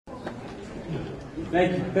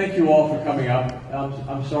Thank you all for coming up.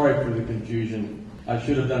 I'm sorry for the confusion. I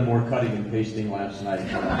should have done more cutting and pasting last night.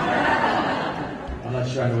 I'm not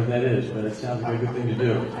sure I know what that is, but it sounds like a good thing to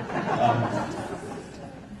do.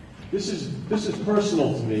 This is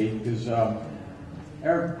personal to me because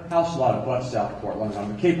our house lot abuts South Portland.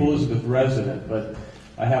 I'm a Cape Elizabeth resident, but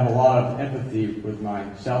I have a lot of empathy with my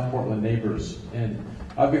South Portland neighbors, and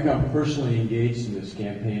I've become personally engaged in this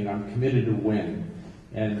campaign. I'm committed to win,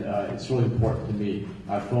 and it's really important to me.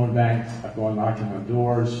 I've phone banked, I've gone knocking on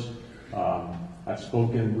doors, I've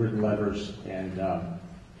spoken, written letters, and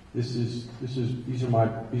these are my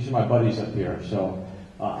buddies up here. So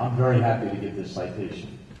I'm very happy to get this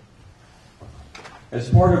citation. As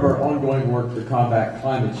part of our ongoing work to combat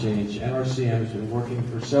climate change, NRCM has been working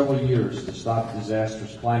for several years to stop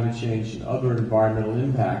disastrous climate change and other environmental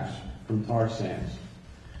impacts from tar sands.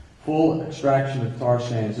 Full extraction of tar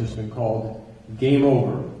sands has been called game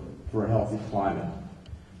over for a healthy climate.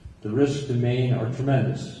 The risks to Maine are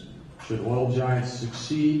tremendous. Should oil giants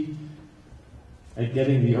succeed at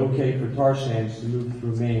getting the okay for tar sands to move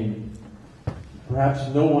through Maine, perhaps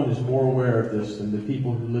no one is more aware of this than the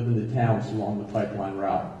people who live in the towns along the pipeline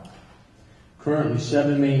route. Currently,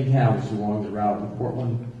 7 Maine towns along the route, the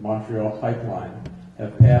Portland-Montreal pipeline,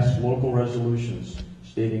 have passed local resolutions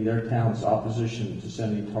stating their town's opposition to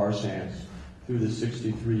sending tar sands through the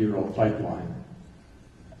 63-year-old pipeline.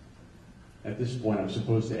 At this point, I'm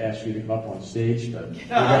supposed to ask you to come up on stage, but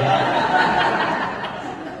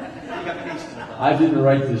I didn't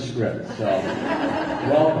write this script, so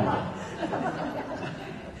welcome.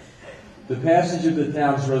 The passage of the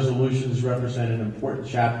town's resolutions represent an important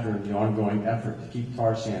chapter in the ongoing effort to keep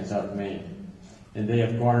tar sands out of Maine, and they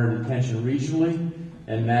have garnered attention regionally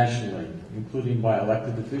and nationally, including by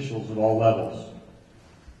elected officials at all levels.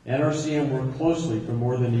 NRCM worked closely for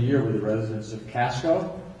more than a year with the residents of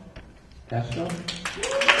Casco,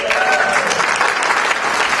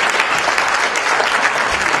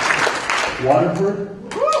 Waterford,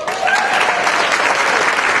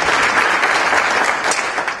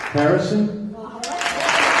 Harrison,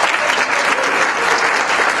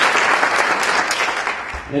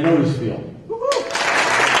 and Otisfield.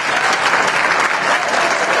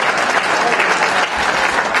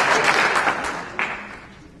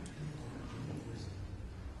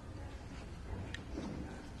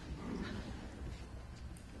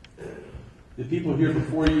 The people here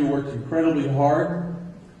before you worked incredibly hard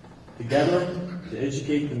together to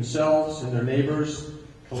educate themselves and their neighbors,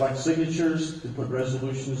 collect signatures to put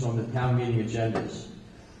resolutions on the town meeting agendas,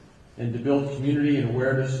 and to build community and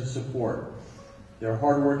awareness and support. Their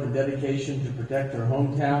hard work and dedication to protect their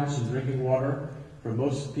hometowns and drinking water for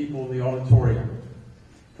most people in the auditorium.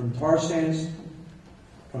 From tar sands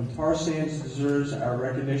deserves our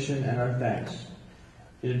recognition and our thanks.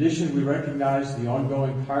 In addition, we recognize the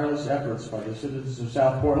ongoing tireless efforts by the citizens of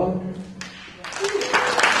South Portland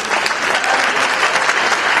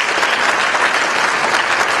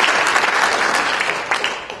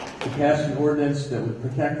to pass an ordinance that would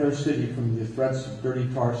protect our city from the threats of dirty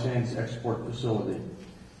tar sands export facility.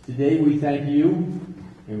 Today we thank you,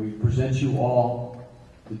 and we present you all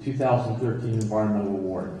the 2013 Environmental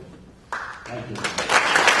Award. Thank you.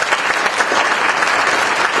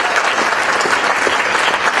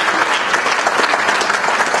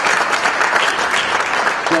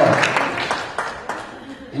 So,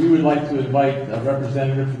 we would like to invite a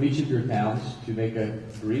representative from each of your towns to make a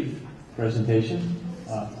brief presentation.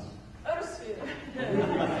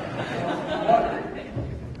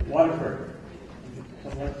 Waterford.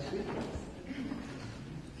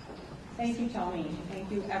 Thank you, Tony. Thank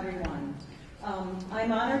you, everyone.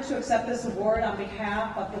 I'm honored to accept this award on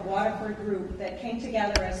behalf of the Waterford group that came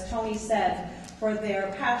together, as Tony said, for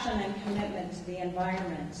their passion and commitment to the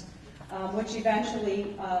environment, which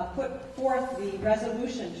eventually put forth the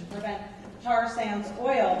resolution to prevent tar sands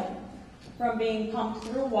oil from being pumped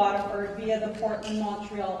through Waterford via the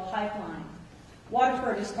Portland-Montreal pipeline.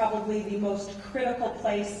 Waterford is probably the most critical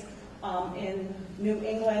place in New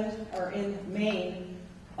England or in Maine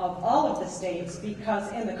of all of the states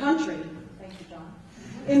because in the country, thank you, John,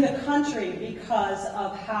 in the country because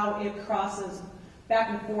of how it crosses back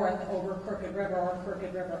and forth over Crooked River or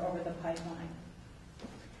Crooked River over the pipeline.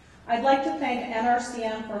 I'd like to thank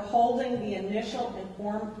NRCM for holding the initial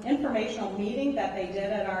informational meeting that they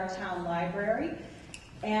did at our town library.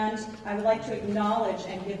 And I would like to acknowledge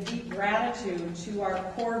and give deep gratitude to our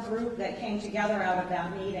core group that came together out of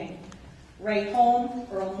that meeting. Ray Holm,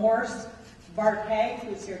 Earl Morse, Bart Haig,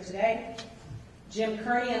 who's here today, Jim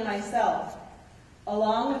Kearney, and myself,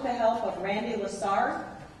 along with the help of Randy Lassard,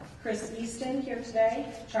 Chris Easton here today,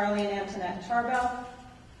 Charlie and Antoinette Tarbell,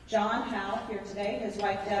 John Howe, here today, his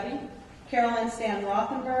wife Debbie, Carolyn Stan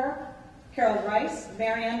Rothenberg, Carol Rice,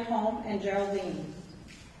 Marianne Holm, and Geraldine.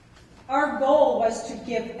 Our goal was to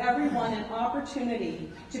give everyone an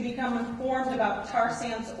opportunity to become informed about tar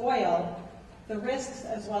sands oil, the risks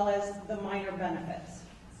as well as the minor benefits.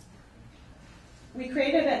 We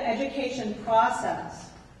created an education process.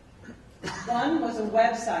 One was a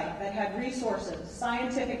website that had resources,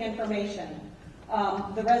 scientific information.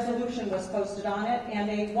 The resolution was posted on it, and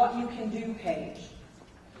a what you can do page.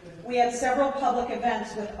 We had several public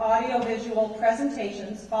events with audio-visual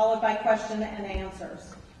presentations followed by question and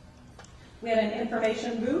answers. We had an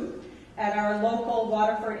information booth at our local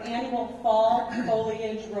Waterford annual fall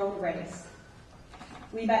foliage road race.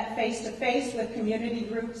 We met face-to-face with community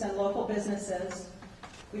groups and local businesses.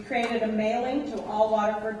 We created a mailing to all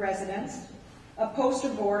Waterford residents, a poster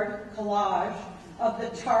board collage of the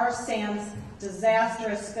tar sands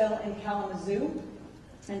disastrous spill in Kalamazoo,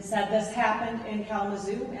 and said this happened in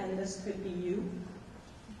Kalamazoo and this could be you.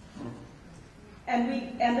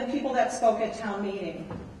 And the people that spoke at town meeting.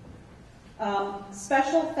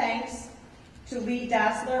 Special thanks to Lee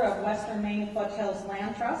Dassler of Western Maine Foothills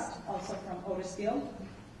Land Trust, also from Otisfield,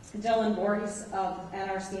 Dylan Voorhees of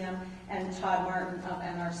NRCM, and Todd Martin of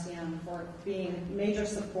NRCM for being major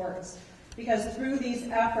supports. Because through these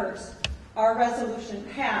efforts, our resolution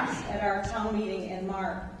passed at our town meeting in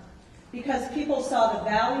March. Because people saw the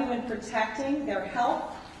value in protecting their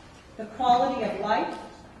health, the quality of life,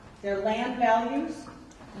 their land values,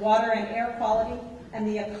 water and air quality, and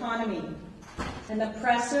the economy, and the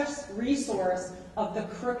precious resource of the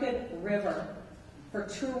Crooked River for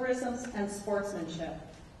tourism and sportsmanship.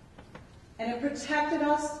 And it protected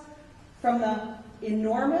us from the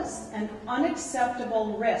enormous and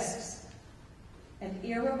unacceptable risks and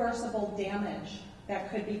irreversible damage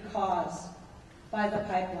that could be caused by the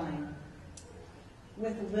pipeline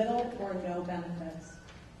with little or no benefits.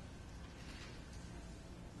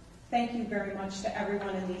 Thank you very much to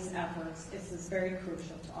everyone in these efforts. This is very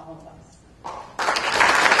crucial to all of us.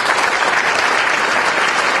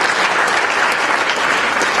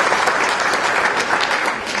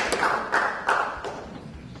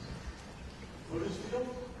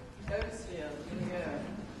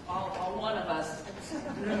 All one of us.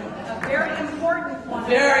 A very important one.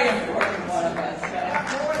 Very important one of us.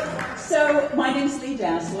 Yeah. So my name is Lee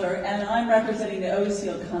Dassler, and I'm representing the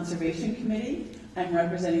Otisfield Conservation Committee. I'm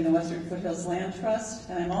representing the Western Foothills Land Trust,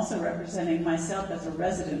 and I'm also representing myself as a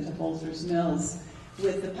resident of Bolsters Mills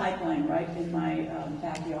with the pipeline right in my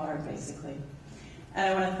backyard, basically. And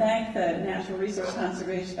I want to thank the Natural Resource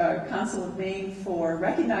Conservation Council of Maine for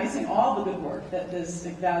recognizing all the good work that this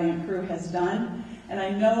valiant crew has done. And I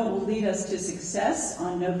know it will lead us to success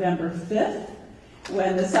on November 5th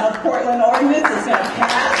when the South Portland Ordinance is going to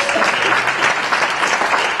pass.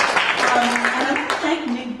 And I want to thank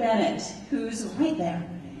Nick Bennett, who's right there.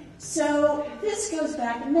 So this goes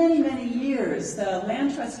back many, many years. The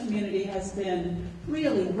Land Trust community has been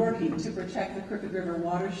really working to protect the Crooked River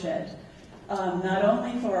watershed, not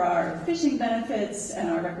only for our fishing benefits and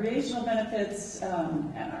our recreational benefits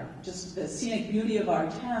and our just the scenic beauty of our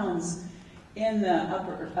towns in the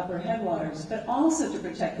upper headwaters, but also to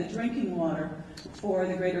protect the drinking water for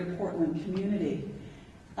the greater Portland community.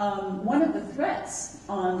 One of the threats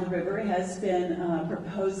on the river has been a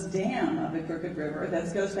proposed dam of the Crooked River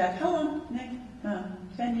that goes back, how long, Nick?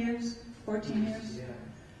 10 years? 14 years? Yeah.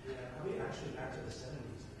 I mean, actually back to the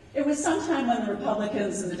 70s. It was sometime when the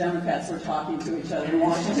Republicans and the Democrats were talking to each other in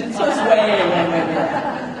Washington, so it's way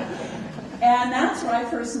back. And that's where I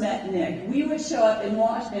first met Nick. We would show up in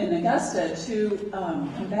Augusta to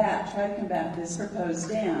try to combat this proposed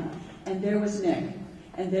dam. And there was Nick.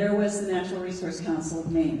 And there was the Natural Resource Council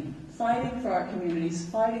of Maine, fighting for our communities,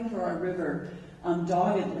 fighting for our river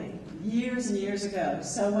doggedly, years and years ago.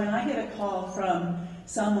 So when I get a call from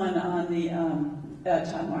someone on the,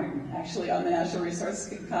 Todd Martin, actually on the Natural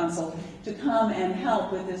Resource Council, to come and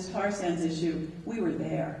help with this tar sands issue, we were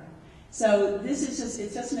there. So this is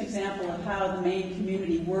it's just an example of how the Maine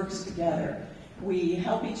community works together. We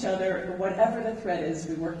help each other, whatever the threat is,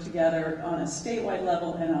 we work together on a statewide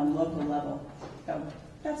level and on a local level. So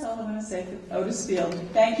that's all I want to say for Otisfield.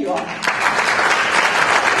 Thank you all.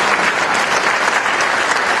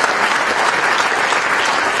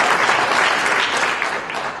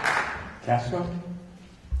 Casco?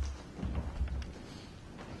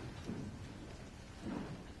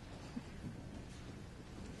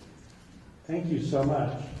 Thank you so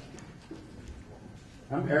much.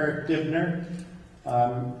 I'm Eric Dibner,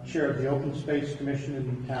 Chair of the Open Space Commission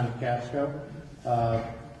in the town of Casco.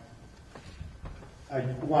 I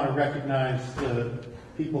want to recognize the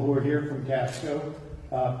people who are here from Casco.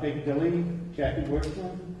 Big Billy, Jackie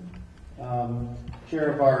Workman,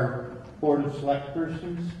 Chair of our Board of Select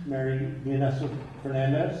Persons, Mary Vanessa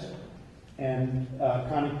Fernandez, and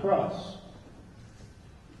Connie Cross.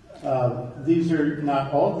 These are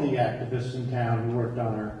not all the activists in town who worked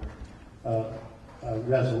on our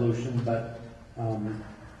resolution, but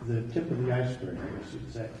the tip of the iceberg, I guess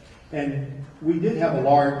you'd say. And we did have a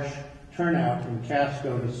large turnout in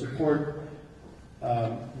Casco to support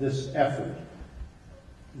this effort.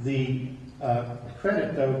 The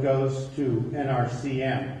credit, though, goes to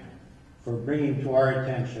NRCM for bringing to our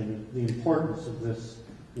attention the importance of this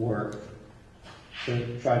work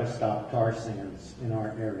to try to stop tar sands in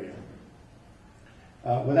our area.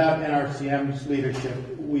 Without NRCM's leadership,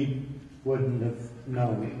 we wouldn't have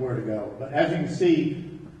known where to go. But as you can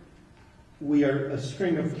see, we are a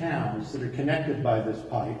string of towns that are connected by this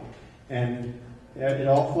pipe, and it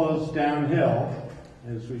all flows downhill,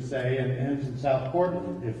 as we say, and ends in South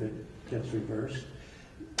Portland if it gets reversed.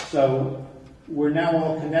 So we're now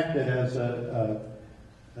all connected as a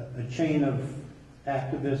chain of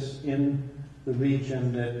activists in the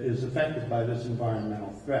region that is affected by this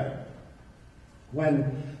environmental threat.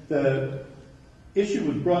 When the issue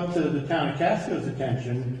was brought to the town of Casco's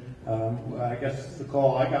attention, I guess the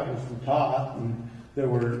call I got was from Todd, and there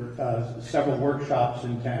were several workshops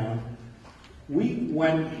in town. We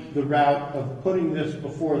went the route of putting this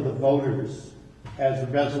before the voters as a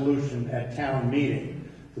resolution at town meeting.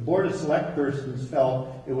 The Board of Select Persons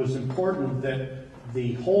felt it was important that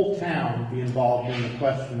the whole town be involved in the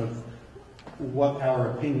question of what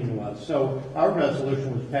our opinion was. So our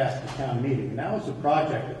resolution was passed at town meeting. And that was a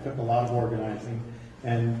project that took a lot of organizing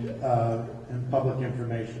and public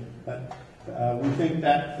information. But we think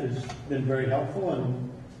that has been very helpful.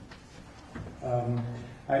 And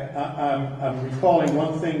I'm recalling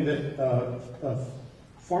one thing that a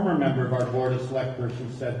former member of our Board of Select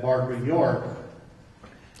Persons said, Barbara York,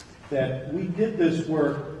 that we did this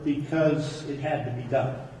work because it had to be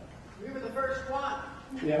done. We were the first one.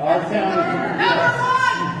 Yeah, our town.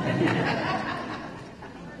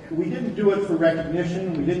 We didn't do it for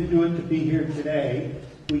recognition. We didn't do it to be here today.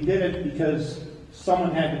 We did it because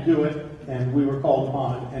someone had to do it, and we were called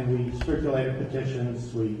upon, and we circulated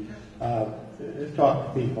petitions. We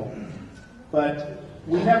talked to people. But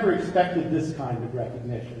we never expected this kind of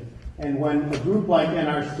recognition. And when a group like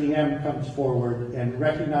NRCM comes forward and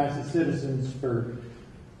recognizes citizens for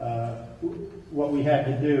what we had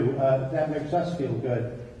to do, that makes us feel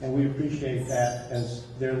good. And we appreciate that as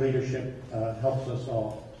their leadership helps us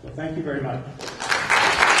all. So thank you very much.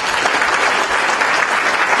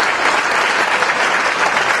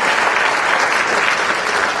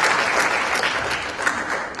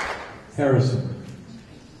 Harrison.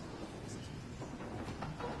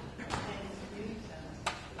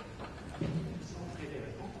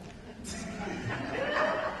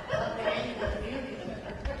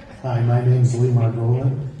 Hi, my name's Lee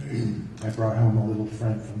Margolin. I brought home a little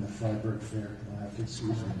friend from the Freiburg Fair. You'll have to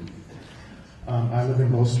excuse me. I live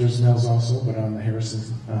in Boasters Mills also, but on the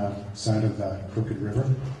Harrison side of the Crooked River.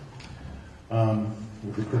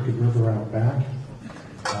 With the Crooked River out back,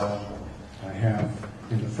 I have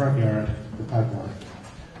in the front yard the pipeline.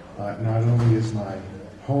 Not only is my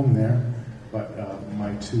home there, but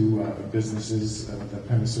my two businesses, the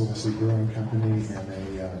Pennsylvania Brewing Company and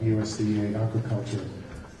a USDA aquaculture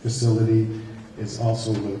facility is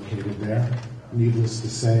also located there. Needless to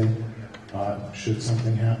say, should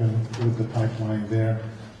something happen with the pipeline there,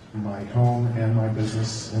 my home and my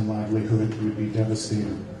business and livelihood would be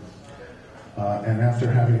devastated. And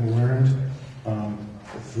after having learned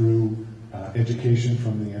through education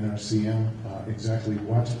from the NRCM exactly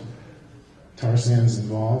what tar sands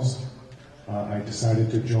involves, I decided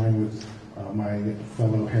to join with my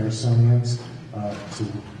fellow Harrisonians to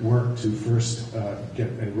work to first get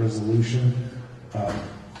a resolution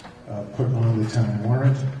put on the town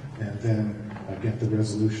warrant, and then get the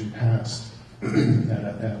resolution passed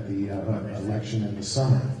at the election in the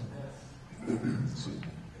summer.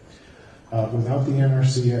 Without the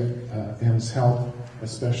NRCM's help,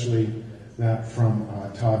 especially that from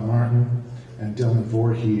Todd Martin and Dylan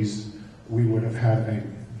Voorhees, we would have had a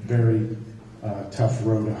very tough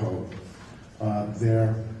road to hoe.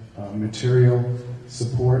 Their material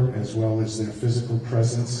support as well as their physical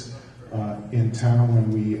presence in town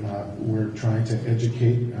when we were trying to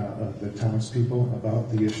educate the townspeople about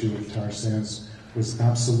the issue of tar sands was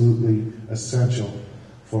absolutely essential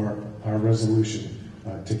for our resolution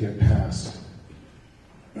to get passed.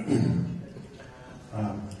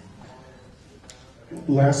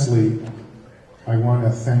 Lastly, I want to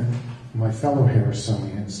thank my fellow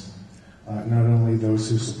Harrisonians, not only those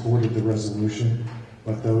who supported the resolution,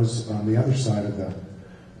 but those on the other side of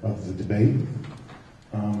the debate.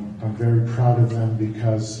 I'm very proud of them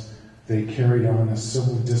because they carried on a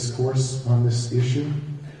civil discourse on this issue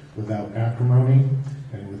without acrimony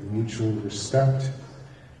and with mutual respect.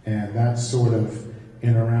 And that sort of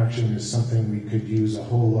interaction is something we could use a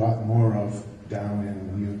whole lot more of down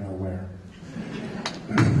in you know where.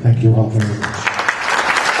 Thank you all very much.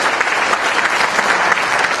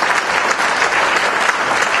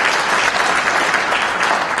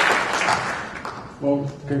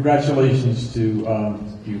 Well, congratulations to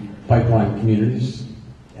you pipeline communities.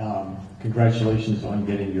 Congratulations on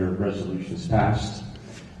getting your resolutions passed.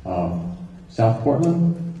 South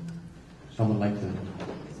Portland, someone like to,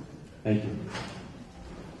 thank you.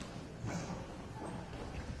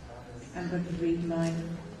 I'm going to read mine.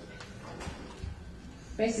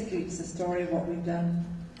 Basically, it's the story of what we've done.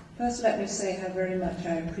 First, let me say how very much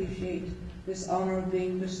I appreciate this honor of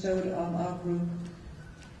being bestowed on our group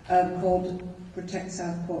called Protect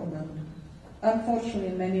South Portland.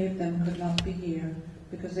 Unfortunately, many of them could not be here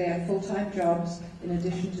because they have full-time jobs in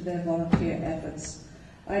addition to their volunteer efforts.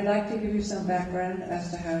 I'd like to give you some background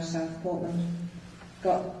as to how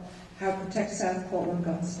Protect South Portland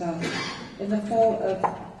got started. In the fall of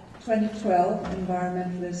 2012,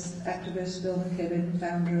 environmentalist activist Bill McKibben,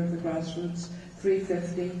 founder of the Grassroots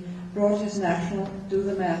 350, brought his national Do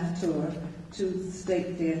the Math tour to the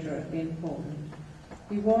State Theatre in Portland.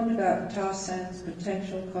 He warned about tar sands'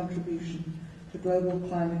 potential contribution to global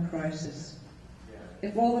climate crisis.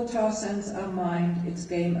 If all the tar sands are mined, it's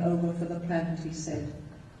game over for the planet, he said.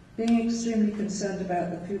 Being extremely concerned about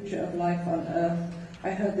the future of life on Earth, I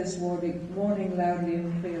heard this warning loudly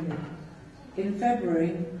and clearly. In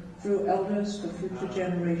February, through Elders for Future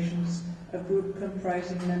Generations, a group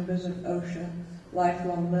comprising members of OSHA,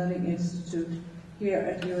 Lifelong Learning Institute, here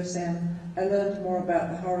at USM, I learned more about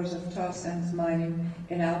the horrors of tar sands mining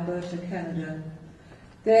in Alberta, Canada.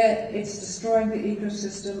 There, it's destroying the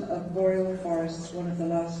ecosystem of boreal forests, one of the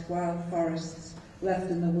last wild forests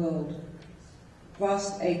left in the world.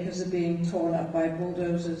 Vast acres are being torn up by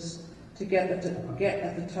bulldozers to get at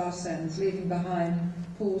the tar sands, leaving behind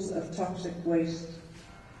pools of toxic waste.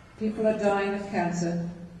 People are dying of cancer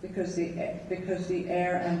because the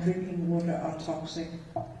air and drinking water are toxic.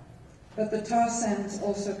 But the tar sands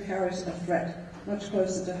also carries a threat much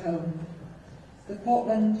closer to home. The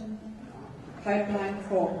Portland Pipeline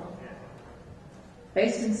Corp,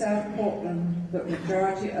 based in South Portland but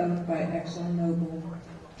majority owned by ExxonMobil,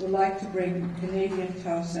 would like to bring Canadian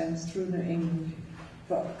tar sands through New England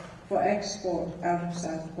for export out of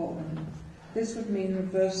South Portland. This would mean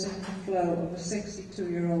reversing the flow of a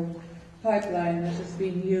 62-year-old pipeline that has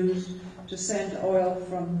been used to send oil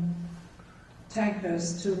from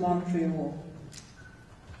tankers to Montreal.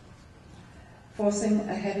 Forcing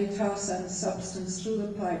a heavy tar sand substance through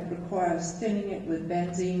the pipe requires thinning it with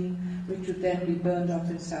benzene, which would then be burned off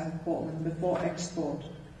in South Portland before exporting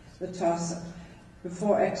the tar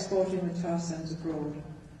sands abroad.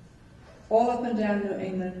 All up and down New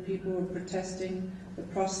England, people were protesting the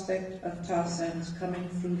prospect of tar sands coming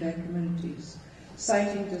through their communities,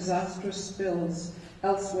 citing disastrous spills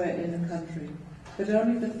elsewhere in the country. But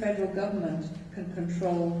only the federal government can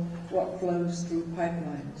control what flows through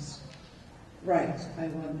pipelines. Right, I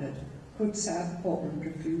wondered, could South Portland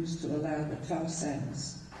refuse to allow the tar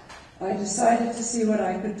sands? I decided to see what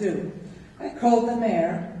I could do. I called the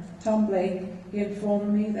mayor, Tom Blake. He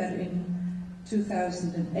informed me that in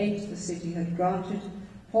 2008 the city had granted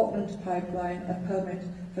Portland Pipeline a permit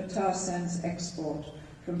for tar sands export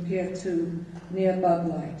from Pier 2 near Bud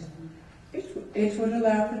Light. It would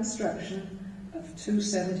allow construction of 2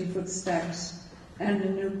 70-foot stacks and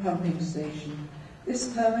a new pumping station. This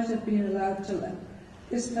permit had been allowed to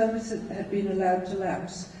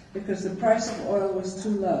lapse because the price of oil was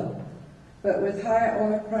too low. But with higher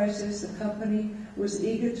oil prices, the company was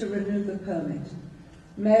eager to renew the permit.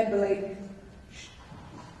 Mayor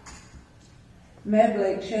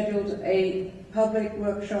Blake scheduled a public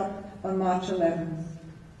workshop on March 11,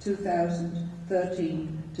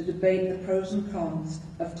 2013, to debate the pros and cons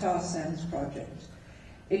of tar sands project.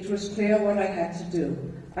 It was clear what I had to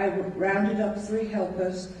do. I rounded up 3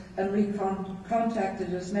 helpers and we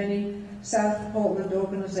contacted as many South Portland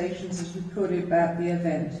organizations as we could about the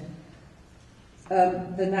event.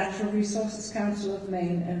 The Natural Resources Council of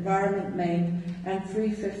Maine, Environment Maine, and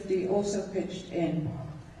 350 also pitched in.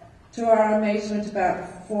 To our amazement,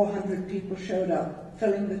 about 400 people showed up,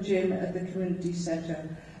 filling the gym at the community center.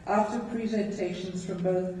 After presentations from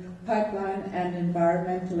both pipeline and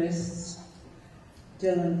environmentalists,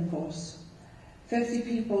 Dylan, of course, 50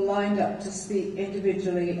 people lined up to speak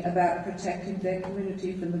individually about protecting their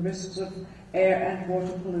community from the risks of air and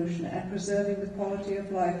water pollution, and preserving the quality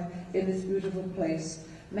of life in this beautiful place.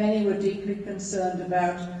 Many were deeply concerned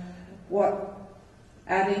about what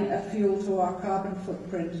adding a fuel to our carbon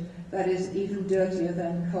footprint that is even dirtier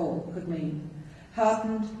than coal could mean.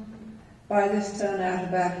 Heartened by this turnout,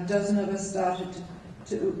 about a dozen of us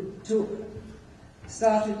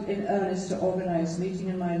started in earnest to organize, meeting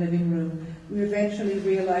in my living room. We eventually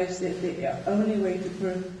realized that the only way to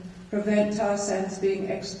prevent tar sands being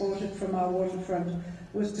exported from our waterfront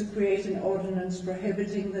was to create an ordinance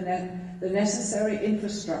prohibiting the necessary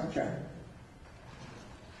infrastructure.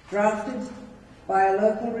 Drafted by a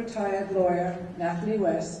local retired lawyer, Natalie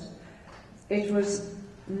West, it was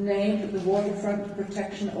named the Waterfront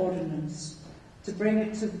Protection Ordinance. To bring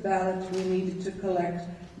it to the ballot, we needed to collect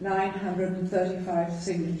 935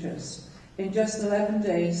 signatures. In just 11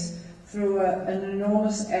 days, through an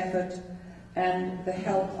enormous effort and the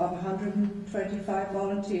help of 125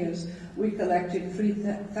 volunteers, we collected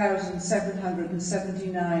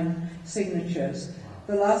 3,779 signatures.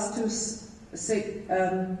 The last two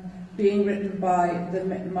being written by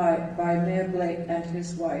Mayor Blake and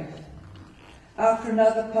his wife. After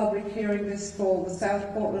another public hearing this fall, the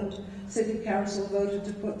South Portland City Council voted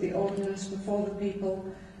to put the ordinance before the people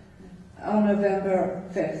on November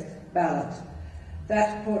 5th ballot.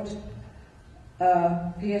 That put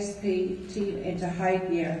PSP team into high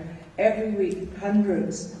gear. Every week,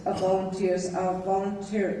 hundreds of volunteers are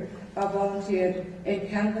volunteered in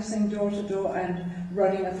canvassing door to door and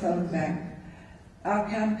running a phone bank. Our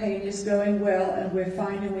campaign is going well, and we're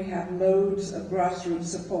finding we have loads of grassroots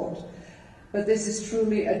support. But this is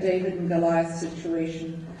truly a David and Goliath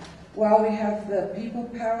situation. While we have the people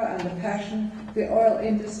power and the passion, the oil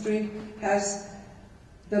industry has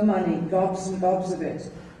the money, gobs and gobs of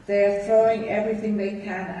it. They are throwing everything they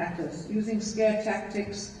can at us, using scare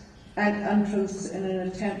tactics and untruths in an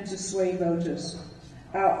attempt to sway voters.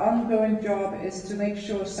 Our ongoing job is to make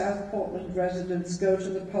sure South Portland residents go to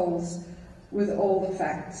the polls with all the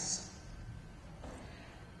facts.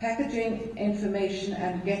 Packaging information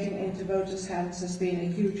and getting into voters' hands has been a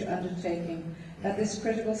huge undertaking. At this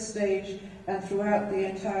critical stage and throughout the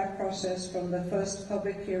entire process, from the first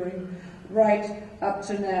public hearing right up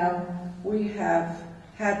to now, we have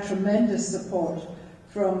had tremendous support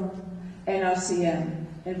from NRCM,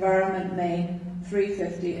 Environment Maine,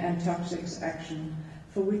 350 and Toxics Action,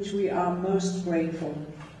 for which we are most grateful.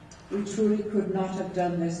 We truly could not have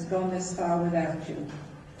gone this far without you.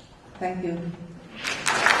 Thank you.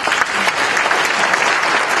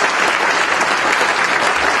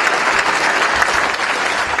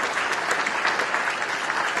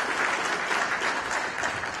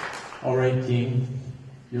 All right, team,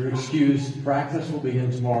 you're excused. Practice will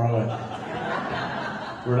begin tomorrow.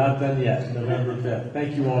 We're not done yet, November 5th.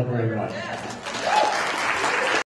 Thank you all very much.